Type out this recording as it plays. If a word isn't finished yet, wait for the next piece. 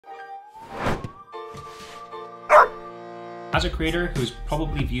As a creator who's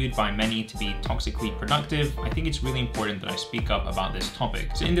probably viewed by many to be toxically productive, I think it's really important that I speak up about this topic.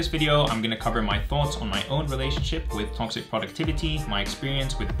 So in this video, I'm going to cover my thoughts on my own relationship with toxic productivity, my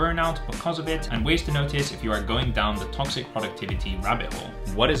experience with burnout because of it, and ways to notice if you are going down the toxic productivity rabbit hole.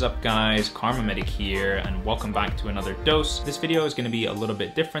 What is up guys, Kharma Medic here, and welcome back to another dose. This video is going to be a little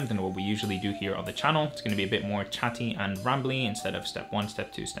bit different than what we usually do here on the channel. It's going to be a bit more chatty and rambly instead of step 1,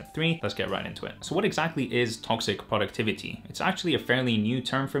 step 2, step 3. Let's get right into it. So what exactly is toxic productivity? It's actually a fairly new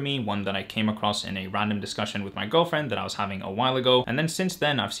term for me, one that I came across in a random discussion with my girlfriend that I was having a while ago, and then since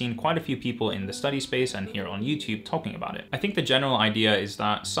then I've seen quite a few people in the study space and here on YouTube talking about it. I think the general idea is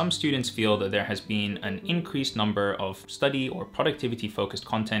that some students feel that there has been an increased number of study or productivity focused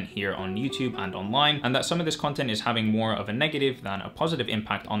content here on YouTube and online, and that some of this content is having more of a negative than a positive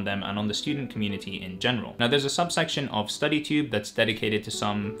impact on them and on the student community in general. Now there's a subsection of StudyTube that's dedicated to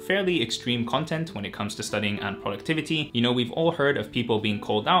some fairly extreme content when it comes to studying and productivity. You know, we've all heard of people being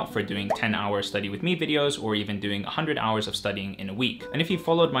called out for doing 10-hour study with me videos or even doing 100 hours of studying in a week. And if you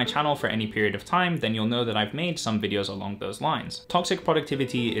followed my channel for any period of time, then you'll know that I've made some videos along those lines. Toxic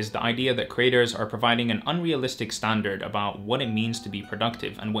productivity is the idea that creators are providing an unrealistic standard about what it means to be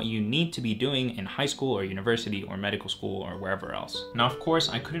productive and what you need to be doing in high school or university or medical school or wherever else. Now, of course,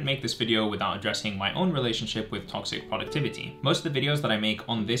 I couldn't make this video without addressing my own relationship with toxic productivity. Most of the videos that I make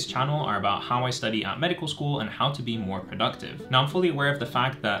on this channel are about how I study at medical school and how to be more productive. Now, I'm fully aware of the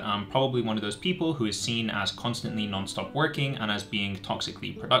fact that I'm probably one of those people who is seen as constantly non-stop working and as being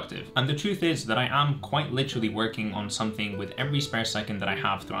toxically productive. And the truth is that I am quite literally working on something with every spare second that I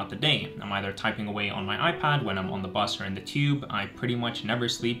have throughout the day. I'm either typing away on my iPad when I'm on the bus or in the tube. I pretty much never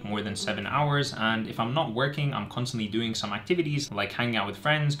sleep more than 7 hours, and if I'm not working, I'm constantly doing some activities like hanging out with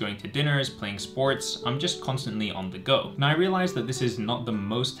friends, going to dinners, playing sports. I'm just constantly on the go. Now I realize that this is not the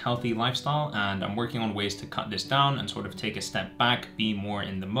most healthy lifestyle, and I'm working on ways to cut this down and sort of take a step back, be more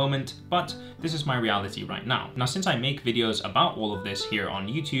in the moment, but this is my reality right now. Now, since I make videos about all of this here on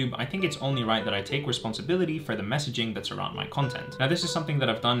YouTube, I think it's only right that I take responsibility for the messaging that's around my content. Now, this is something that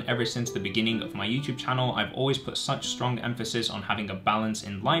I've done ever since the beginning of my YouTube channel. I've always put such strong emphasis on having a balance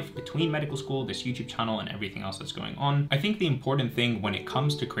in life between medical school, this YouTube channel, and everything else that's going on. I think the important thing when it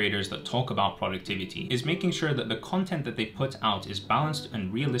comes to creators that talk about productivity is making sure that the content that they put out is balanced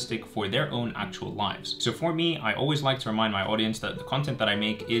and realistic for their own actual lives. So for me, I always like to remind my audience that the content that I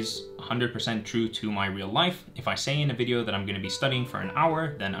make is 100% true to my real life. If I say in a video that I'm going to be studying for an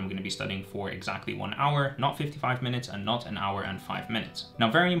hour, then I'm going to be studying for exactly 1 hour, not 55 minutes and not an hour and 5 minutes. Now,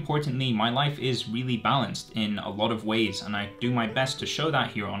 very importantly, my life is really balanced in a lot of ways, and I do my best to show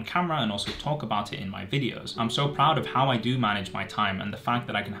that here on camera and also talk about it in my videos. I'm so proud of how I do manage my time and the fact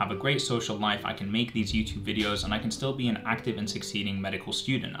that I can have a great social life, I can make these YouTube videos, and I can still be an active and succeeding medical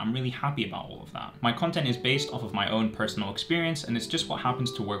student. I'm really happy about all of that. My content is based off of my own personal experience, and it's just what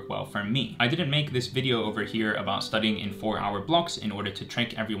happens to work well for me. I didn't make this video over here about studying in 4-hour blocks in order to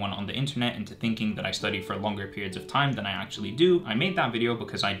trick everyone on the internet into thinking that I study for longer periods of time than I actually do. I made that video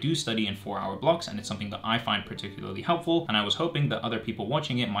because I do study in 4-hour blocks, and it's something that I find particularly helpful, and I was hoping that other people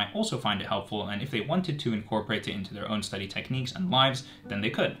watching it might also find it helpful, and if they wanted to incorporate it into their own study techniques and lives, then they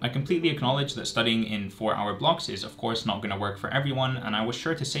could. I completely acknowledge that studying in 4-hour blocks is of course not going to work for everyone, and I was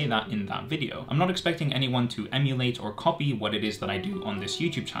sure to say that in that video. I'm not expecting anyone to emulate or copy what it is that I do on this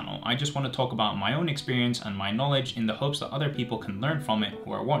YouTube channel. I just want to talk about my own experience and my knowledge in the hopes that other people can learn from it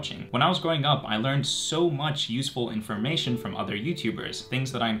who are watching. When I was growing up, I learned so much useful information from other YouTubers,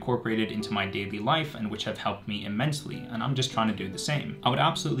 things that I incorporated into my daily life and which have helped me immensely, and I'm just trying to do the same. I would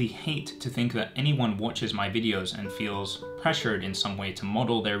absolutely hate to think that anyone watches my videos and feels pressured in some way to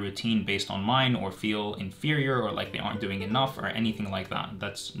model their routine based on mine, or feel inferior or like they aren't doing enough or anything like that.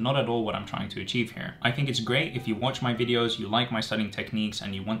 That's not at all what I'm trying to achieve here. I think it's great if you watch my videos, you like my studying techniques,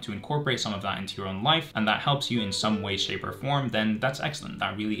 and you want to incorporate some of that into your own life, and that helps you in some way, shape, or form, then that's excellent.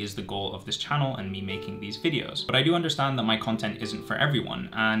 That really is the goal of this channel and me making these videos. But I do understand that my content isn't for everyone,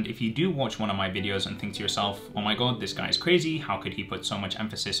 and if you do watch one of my videos and think to yourself, oh my god, this guy's crazy, how could he put so much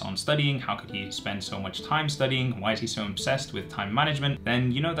emphasis on studying, how could he spend so much time studying, why is he so obsessed with time management,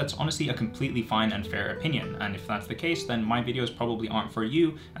 then you know that's honestly a completely fine and fair opinion, and if that's the case, then my videos probably aren't for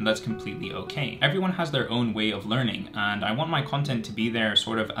you, and that's completely okay. Everyone has their own way of learning, and I want my content to be there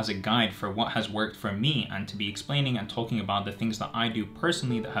sort of as a guide for what has worked for me, and to be explaining and talking about the things that I do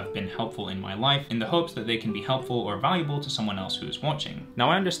personally that have been helpful in my life, in the hopes that they can be helpful or valuable to someone else who is watching. Now,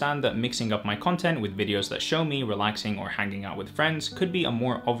 I understand that mixing up my content with videos that show me relaxing or hanging out with friends could be a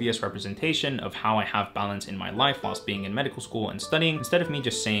more obvious representation of how I have balance in my life whilst being in medical school and studying instead of me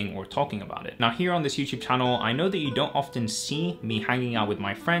just saying or talking about it. Now here on this YouTube channel, I know that you don't often see me hanging out with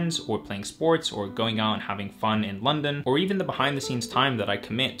my friends or playing sports or going out and having fun in London, or even the behind the scenes time that I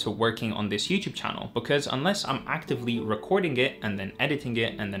commit to working on this YouTube channel, because unless I'm actively recording it and then editing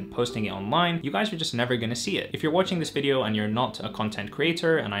it and then posting it online, you guys are just never gonna see it. If you're watching this video and you're not a content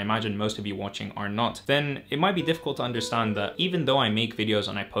creator, and I imagine most of you watching are not, then it might be difficult to understand that even though I make videos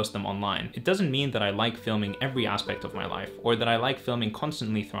and I post them online, it doesn't mean that I like filming every aspect of my life or that I like filming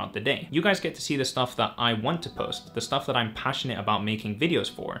constantly throughout the day. You guys get to see the stuff that I want to post, the stuff that I'm passionate about making videos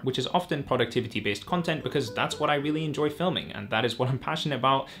for, which is often productivity-based content because that's what I really enjoy filming and that is what I'm passionate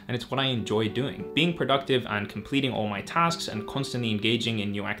about and it's what I enjoy doing. Being productive and completing all my tasks and constantly engaging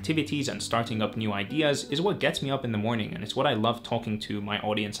in new activities and starting up new ideas is what gets me up in the morning, and it's what I love talking to my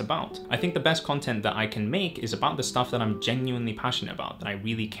audience about. I think the best content that I can make is about the stuff that I'm genuinely passionate about, that I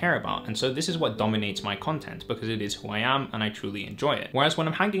really care about, and so this is what dominates my content because it is who I am and I truly enjoy it. Whereas when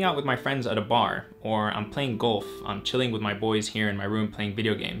I'm hanging out with my friends at a bar, or I'm playing golf, I'm chilling with my boys here in my room playing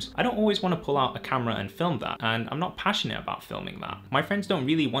video games, I don't always want to pull out a camera and film that, and I'm not passionate about filming that. My friends don't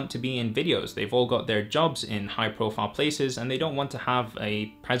really want to be in videos. They've all got their jobs in high profile places and they don't want to have a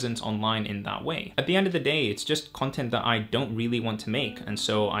presence online in that way. At the end of the day, it's just content that I don't really want to make, and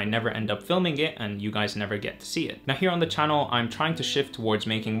so I never end up filming it and you guys never get to see it. Now here on the channel, I'm trying to shift towards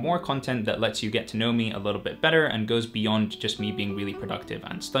making more content that lets you get to know me a little bit better and goes beyond just me being really productive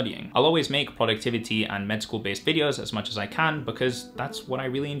and studying. I'll always make productivity and med school based videos as much as I can because that's what I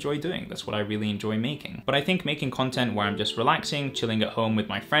really enjoy doing. That's what I really enjoy making. But I think making content where I'm just relaxing, chilling at home with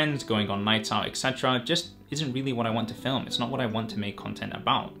my friends, going on nights out, etc., just isn't really what I want to film. It's not what I want to make content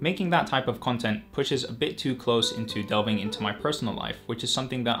about. Making that type of content pushes a bit too close into delving into my personal life, which is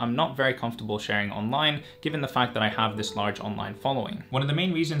something that I'm not very comfortable sharing online, given the fact that I have this large online following. One of the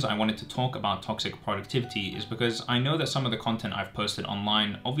main reasons I wanted to talk about toxic productivity is because I know that some of the content I've posted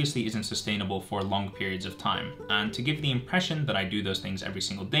online obviously isn't sustainable for long periods of time. And to give the impression that I do those things every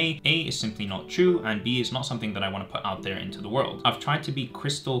single day, A, is simply not true, and B, is not something that I want to put out there into the world. I've tried to be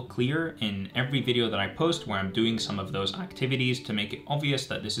crystal clear in every video that I post where I'm doing some of those activities to make it obvious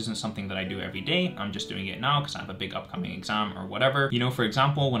that this isn't something that I do every day. I'm just doing it now because I have a big upcoming exam or whatever. You know, for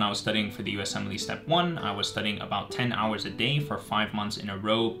example, when I was studying for the USMLE Step 1, I was studying about 10 hours a day for 5 months in a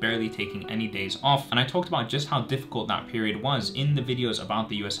row, barely taking any days off. And I talked about just how difficult that period was in the videos about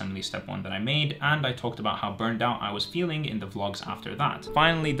the USMLE Step 1 that I made, and I talked about how burned out I was feeling in the vlogs after that.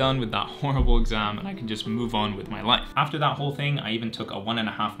 Finally done with that horrible exam and I can just move on with my life. After that whole thing, I even took a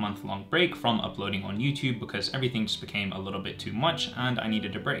 1.5 month long break from uploading on YouTube because everything just became a little bit too much and I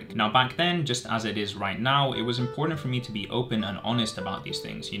needed a break. Now back then, just as it is right now, it was important for me to be open and honest about these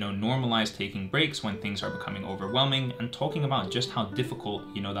things, you know, normalize taking breaks when things are becoming overwhelming and talking about just how difficult,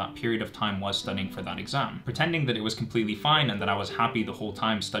 you know, that period of time was studying for that exam. Pretending that it was completely fine and that I was happy the whole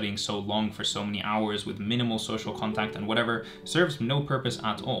time studying so long for so many hours with minimal social contact and whatever serves no purpose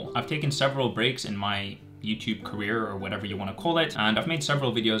at all. I've taken several breaks in my YouTube career or whatever you want to call it, and I've made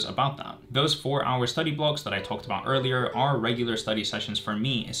several videos about that. Those 4-hour study blocks that I talked about earlier are regular study sessions for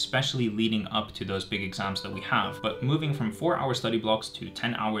me, especially leading up to those big exams that we have. But moving from 4-hour study blocks to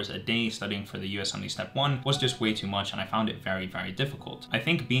 10 hours a day studying for the USMLE Step 1 was just way too much and I found it very, very difficult. I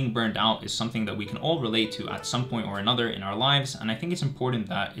think being burned out is something that we can all relate to at some point or another in our lives, and I think it's important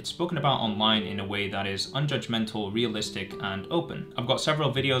that it's spoken about online in a way that is unjudgmental, realistic, and open. I've got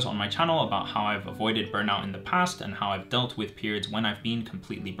several videos on my channel about how I've avoided burnout in the past and how I've dealt with periods when I've been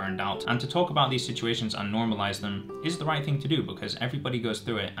completely burned out, and to talk about these situations and normalize them is the right thing to do because everybody goes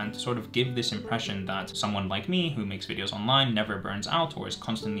through it, and to sort of give this impression that someone like me who makes videos online never burns out or is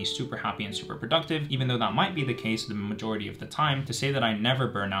constantly super happy and super productive, even though that might be the case the majority of the time, to say that I never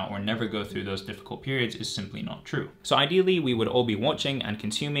burn out or never go through those difficult periods is simply not true. So ideally we would all be watching and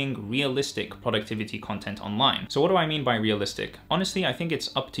consuming realistic productivity content online. So what do I mean by realistic? Honestly, I think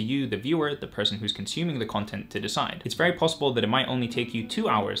it's up to you, the viewer, the person who's consuming the content, to decide. It's very possible that it might only take you 2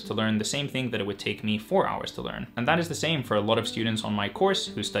 hours to learn the same thing that it would take me 4 hours to learn. And that is the same for a lot of students on my course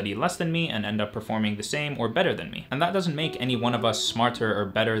who study less than me and end up performing the same or better than me. And that doesn't make any one of us smarter or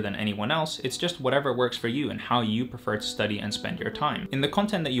better than anyone else. It's just whatever works for you and how you prefer to study and spend your time. In the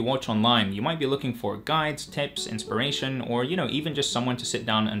content that you watch online, you might be looking for guides, tips, inspiration, or, you know, even just someone to sit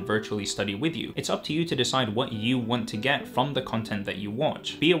down and virtually study with you. It's up to you to decide what you want to get from the content that you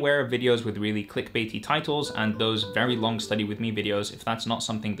watch. Be aware of videos with really clickbaity titles and those very long study with me videos if that's not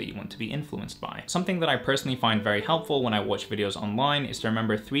something that you want to be influenced by. Something that I personally find very helpful when I watch videos online is to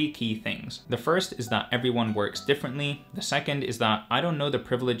remember 3 key things. The first is that everyone works differently. The second is that I don't know the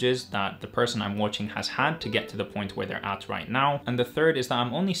privileges that the person I'm watching has had to get to the point where they're at right now. And the third is that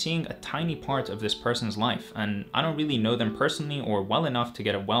I'm only seeing a tiny part of this person's life, and I don't really know them personally or well enough to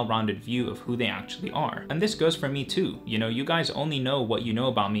get a well-rounded view of who they actually are. And this goes for me too. You know, you guys only know what you know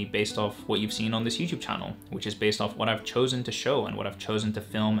about me based off what you've seen on this YouTube channel, which is based off what I've chosen to show and what I've chosen to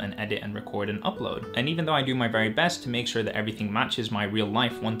film and edit and record and upload. And even though I do my very best to make sure that everything matches my real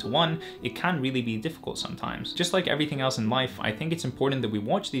life one-to-one, it can really be difficult sometimes. Just like everything else in life, I think it's important that we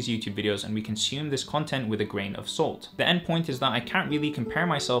watch these YouTube videos and we consume this content with a grain of salt. The end point is that I can't really compare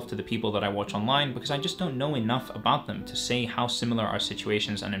myself to the people that I watch online because I just don't know enough about them to say how similar our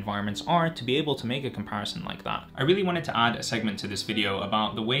situations and environments are to be able to make a comparison like that. I really wanted to add a segment to this video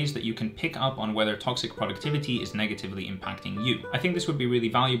about the ways that you can pick up on whether toxic productivity is negatively impacting you. I think this would be really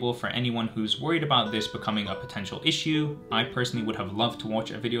valuable for anyone who's worried about this becoming a potential issue. I personally would have loved to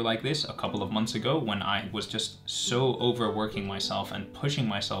watch a video like this a couple of months ago when I was just so overworking myself and pushing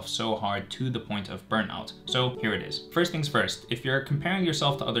myself so hard to the point of burnout. So here it is. First things first, if you're comparing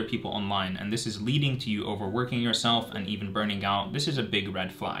yourself to other people online and this is leading to you overworking yourself and even burning out, this is a big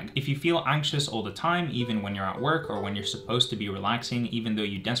red flag. If you feel anxious all the time, even when you're at work or when you're supposed to be relaxing, even though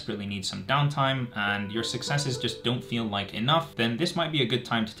you desperately need some downtime and your successes just don't feel like enough, then this might be a good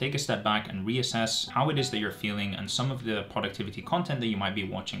time to take a step back and reassess how it is that you're feeling and some of the productivity content that you might be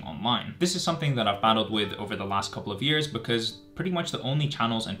watching online. This is something that I've battled with over the last couple of years because pretty much the only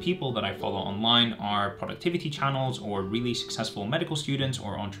channels and people that I follow online are productivity channels or really successful medical students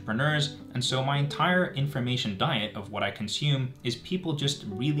or entrepreneurs. And so my entire information diet of what I consume is people just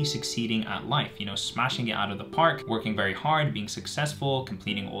really succeeding at life, you know, smashing it out of the park, working very hard, being successful,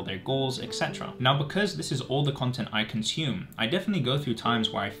 completing all their goals, etc. Now, because this is all the content I consume, I definitely go through times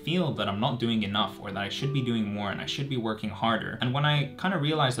where I feel that I'm not doing enough or that I should be doing more and I should be working harder. And when I kind of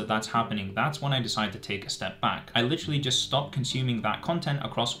realize that that's happening, that's when I decide to take a step back. I literally just stop consuming that content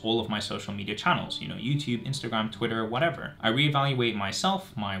across all of my social media channels, you know, YouTube, Instagram, Twitter, whatever. I reevaluate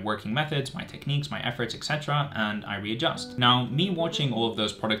myself, my working methods, my techniques, my efforts, etc., and I readjust. Now, me watching all of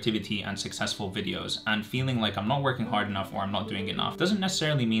those productivity and successful videos and feeling like I'm not working hard enough or I'm not doing enough doesn't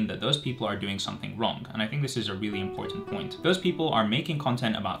necessarily mean that those people are doing something wrong. And I think this is a really important point. Those people are making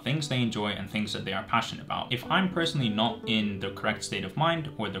content about things they enjoy and things that they are passionate about. If I'm personally not in the correct state of mind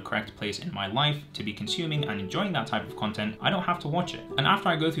or the correct place in my life to be consuming and enjoying that type of content, I don't have to watch it. And after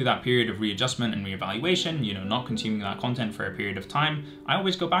I go through that period of readjustment and reevaluation, you know, not consuming that content for a period of time, I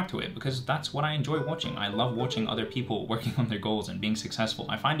always go back to it because that's what I enjoy watching. I love watching other people working on their goals and being successful.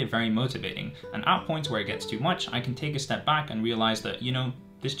 I find it very motivating. And at points where it gets too much, I can take a step back and realize that, you know,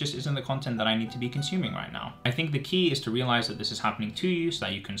 this just isn't the content that I need to be consuming right now. I think the key is to realize that this is happening to you so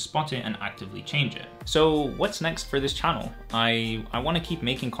that you can spot it and actively change it. So what's next for this channel? I want to keep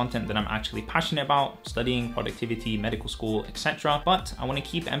making content that I'm actually passionate about, studying, productivity, medical school, etc. But I want to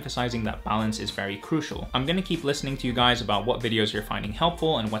keep emphasizing that balance is very crucial. I'm going to keep listening to you guys about what videos you're finding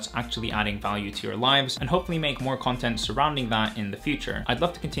helpful and what's actually adding value to your lives, and hopefully make more content surrounding that in the future. I'd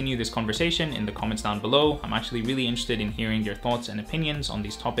love to continue this conversation in the comments down below. I'm actually really interested in hearing your thoughts and opinions on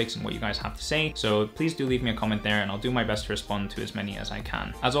these topics and what you guys have to say. So please do leave me a comment there and I'll do my best to respond to as many as I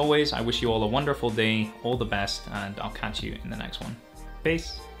can. As always, I wish you all a wonderful day, all the best, and I'll catch you in the next one.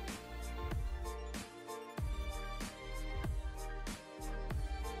 Peace.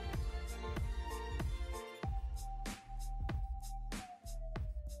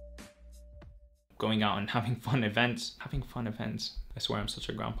 Going out and having fun events. I swear I'm such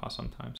a grandpa sometimes.